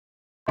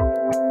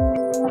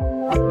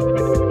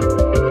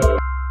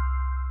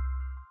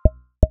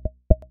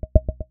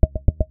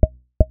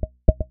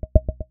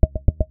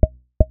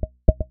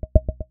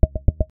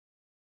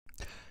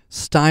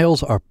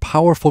Styles are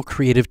powerful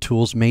creative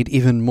tools made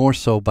even more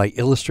so by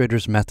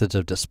Illustrator's methods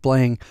of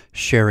displaying,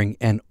 sharing,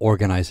 and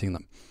organizing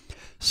them.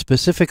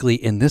 Specifically,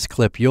 in this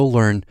clip, you'll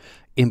learn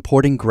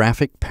importing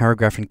graphic,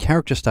 paragraph, and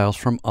character styles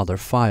from other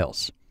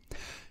files,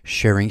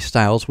 sharing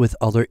styles with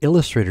other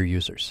Illustrator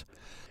users,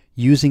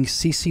 using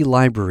CC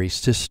libraries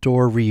to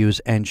store,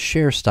 reuse, and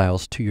share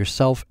styles to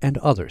yourself and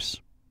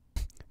others,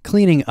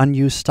 cleaning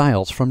unused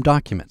styles from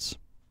documents.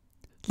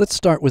 Let's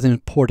start with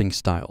importing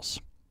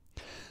styles.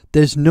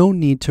 There's no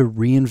need to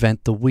reinvent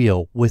the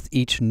wheel with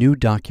each new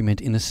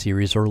document in a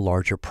series or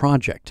larger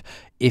project.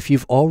 If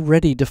you've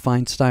already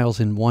defined styles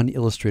in one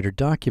Illustrator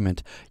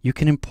document, you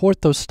can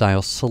import those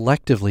styles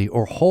selectively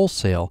or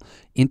wholesale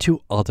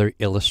into other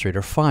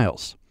Illustrator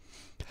files.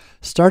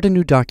 Start a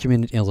new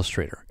document in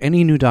Illustrator.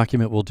 Any new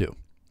document will do.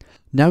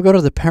 Now go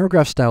to the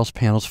Paragraph Styles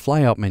panel's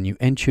flyout menu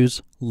and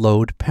choose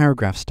Load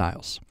Paragraph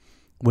Styles.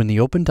 When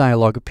the open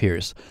dialog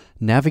appears,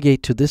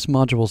 navigate to this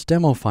module's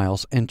demo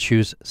files and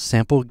choose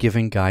Sample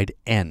Given Guide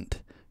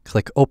End.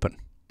 Click Open.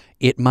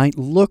 It might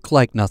look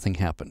like nothing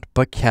happened,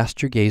 but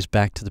cast your gaze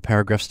back to the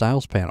Paragraph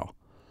Styles panel.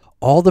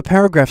 All the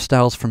paragraph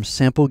styles from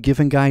Sample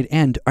Given Guide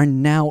End are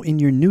now in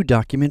your new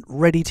document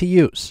ready to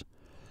use.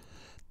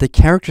 The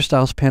Character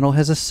Styles panel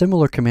has a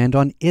similar command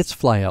on its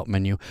flyout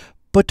menu,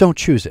 but don't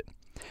choose it.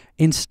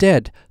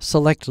 Instead,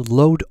 select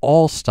Load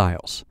All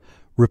Styles.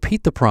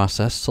 Repeat the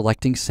process,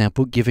 selecting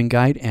Sample Given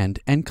Guide End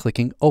and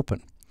clicking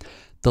Open.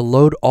 The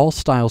Load All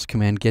Styles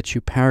command gets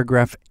you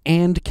paragraph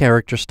and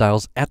character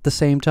styles at the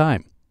same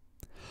time.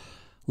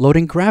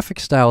 Loading graphic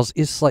styles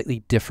is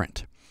slightly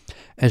different.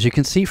 As you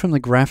can see from the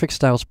Graphic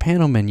Styles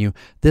panel menu,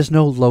 there's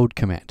no load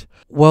command.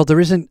 Well, there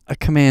isn't a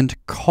command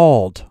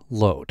called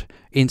load.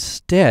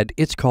 Instead,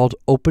 it's called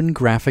Open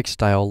Graphic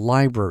Style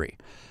Library.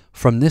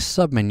 From this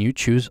submenu,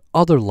 choose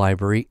Other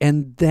Library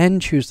and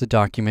then choose the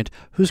document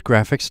whose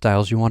graphic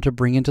styles you want to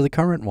bring into the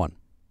current one.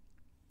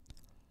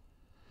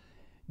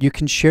 You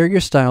can share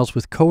your styles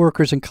with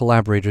coworkers and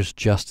collaborators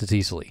just as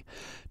easily.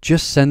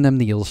 Just send them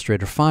the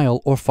Illustrator file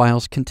or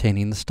files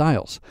containing the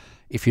styles.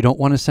 If you don't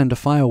want to send a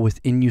file with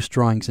in-use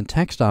drawings and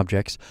text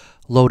objects,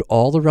 load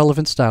all the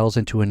relevant styles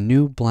into a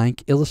new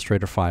blank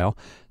Illustrator file,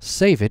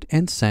 save it,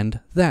 and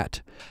send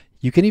that.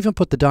 You can even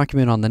put the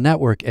document on the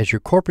network as your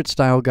corporate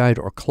style guide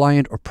or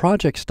client or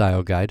project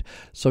style guide,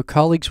 so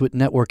colleagues with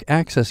network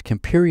access can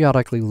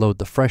periodically load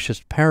the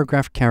freshest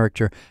paragraph,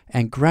 character,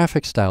 and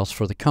graphic styles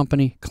for the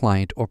company,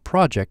 client, or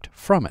project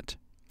from it.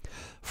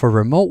 For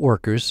remote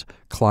workers,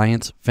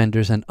 clients,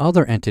 vendors, and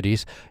other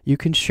entities, you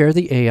can share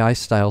the AI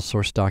style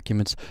source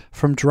documents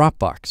from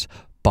Dropbox,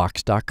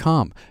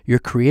 Box.com, your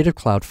Creative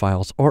Cloud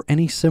files, or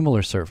any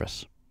similar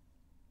service.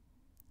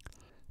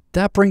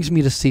 That brings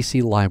me to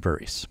CC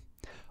Libraries.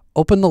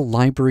 Open the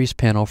Libraries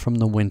panel from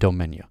the Window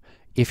menu.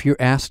 If you're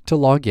asked to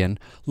log in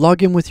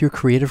with your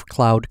Creative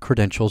Cloud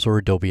credentials or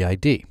Adobe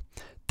ID.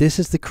 This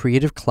is the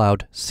Creative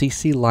Cloud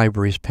CC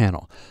Libraries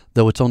panel,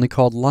 though it's only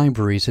called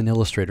Libraries in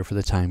Illustrator for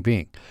the time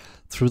being.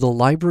 Through the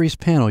Libraries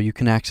panel, you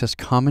can access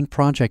common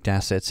project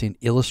assets in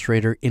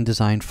Illustrator,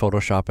 InDesign,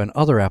 Photoshop, and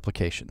other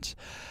applications.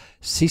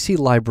 CC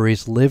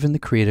libraries live in the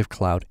Creative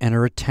Cloud and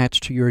are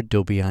attached to your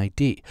Adobe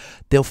ID.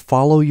 They'll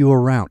follow you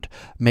around,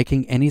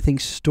 making anything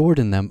stored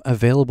in them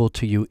available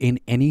to you in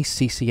any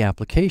CC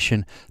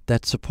application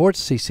that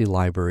supports CC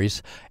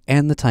libraries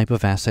and the type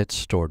of assets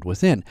stored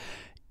within,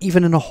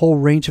 even in a whole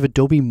range of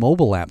Adobe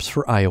mobile apps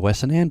for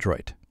iOS and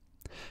Android.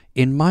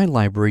 In my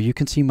library, you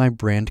can see my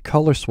brand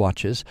color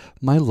swatches,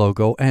 my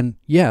logo, and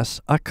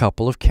yes, a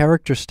couple of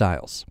character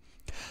styles.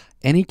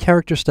 Any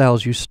character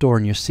styles you store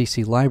in your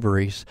CC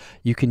libraries,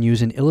 you can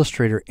use in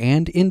Illustrator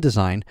and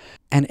InDesign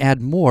and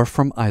add more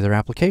from either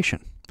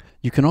application.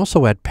 You can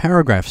also add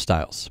paragraph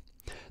styles.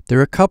 There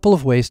are a couple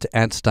of ways to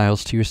add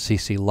styles to your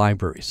CC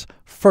libraries.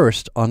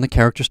 First, on the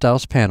Character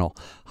Styles panel,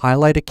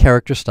 highlight a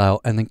character style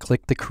and then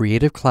click the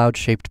Creative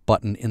Cloud-shaped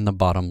button in the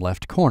bottom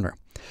left corner.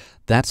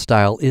 That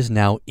style is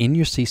now in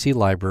your CC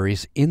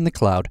libraries in the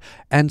cloud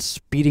and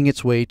speeding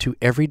its way to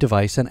every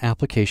device and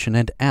application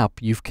and app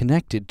you've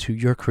connected to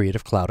your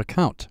Creative Cloud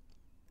account.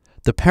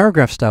 The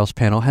Paragraph Styles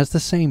panel has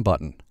the same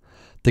button.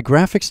 The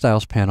Graphic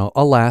Styles panel,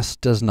 alas,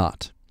 does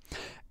not.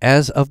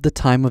 As of the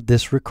time of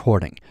this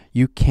recording,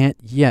 you can't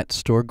yet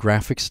store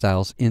graphic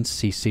styles in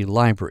CC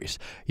libraries.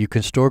 You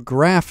can store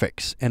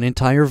graphics and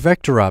entire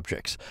vector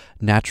objects,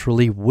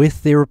 naturally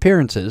with their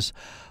appearances,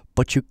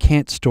 but you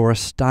can't store a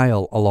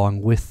style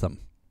along with them.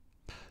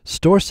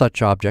 Store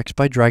such objects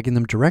by dragging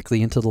them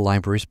directly into the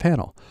Libraries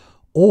panel,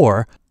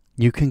 or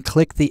you can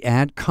click the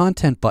Add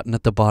Content button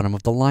at the bottom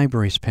of the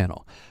Libraries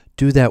panel.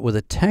 Do that with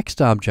a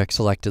text object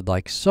selected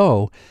like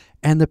so,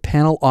 and the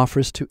panel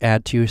offers to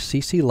add to your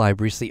CC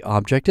libraries the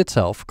object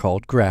itself,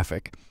 called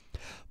Graphic,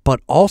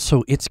 but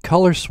also its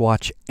color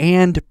swatch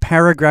and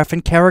paragraph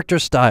and character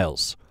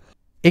styles.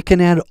 It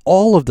can add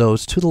all of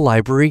those to the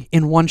library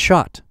in one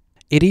shot.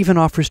 It even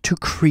offers to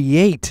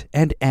create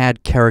and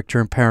add character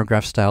and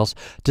paragraph styles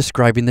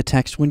describing the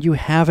text when you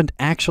haven't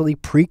actually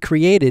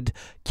pre-created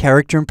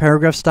character and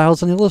paragraph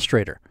styles in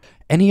Illustrator.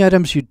 Any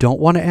items you don't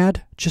want to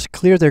add, just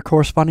clear their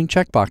corresponding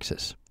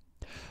checkboxes.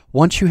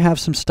 Once you have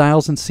some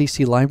styles in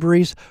CC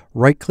libraries,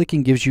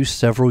 right-clicking gives you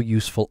several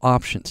useful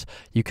options.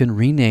 You can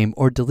rename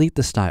or delete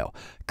the style,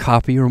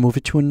 copy or move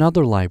it to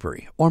another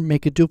library, or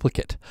make a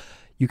duplicate.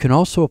 You can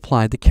also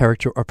apply the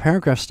character or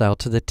paragraph style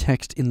to the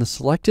text in the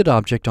selected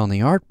object on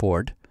the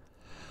artboard,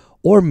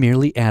 or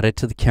merely add it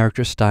to the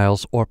character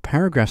styles or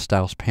paragraph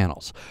styles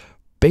panels,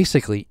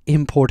 basically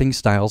importing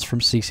styles from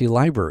CC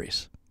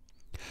libraries.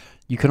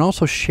 You can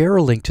also share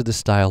a link to the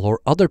style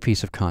or other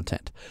piece of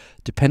content.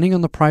 Depending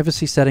on the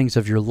privacy settings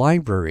of your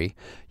library,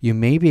 you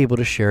may be able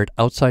to share it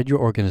outside your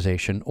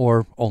organization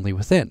or only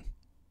within.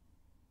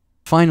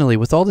 Finally,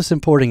 with all this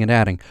importing and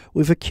adding,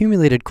 we've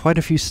accumulated quite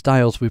a few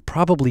styles we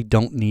probably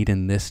don't need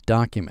in this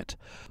document.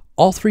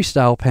 All three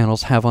style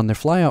panels have on their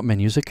flyout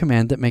menus a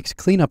command that makes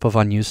cleanup of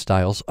unused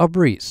styles a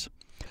breeze.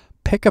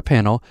 Pick a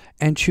panel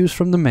and choose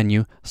from the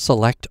menu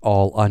Select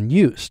All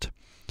Unused.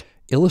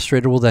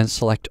 Illustrator will then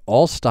select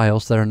all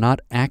styles that are not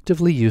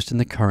actively used in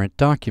the current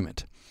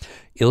document.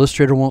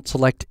 Illustrator won't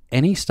select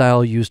any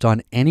style used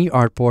on any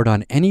artboard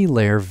on any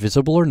layer,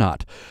 visible or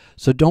not,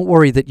 so don't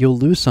worry that you'll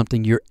lose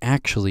something you're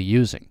actually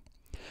using.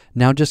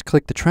 Now just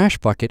click the trash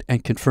bucket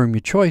and confirm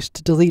your choice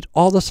to delete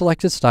all the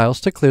selected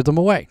styles to clear them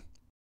away.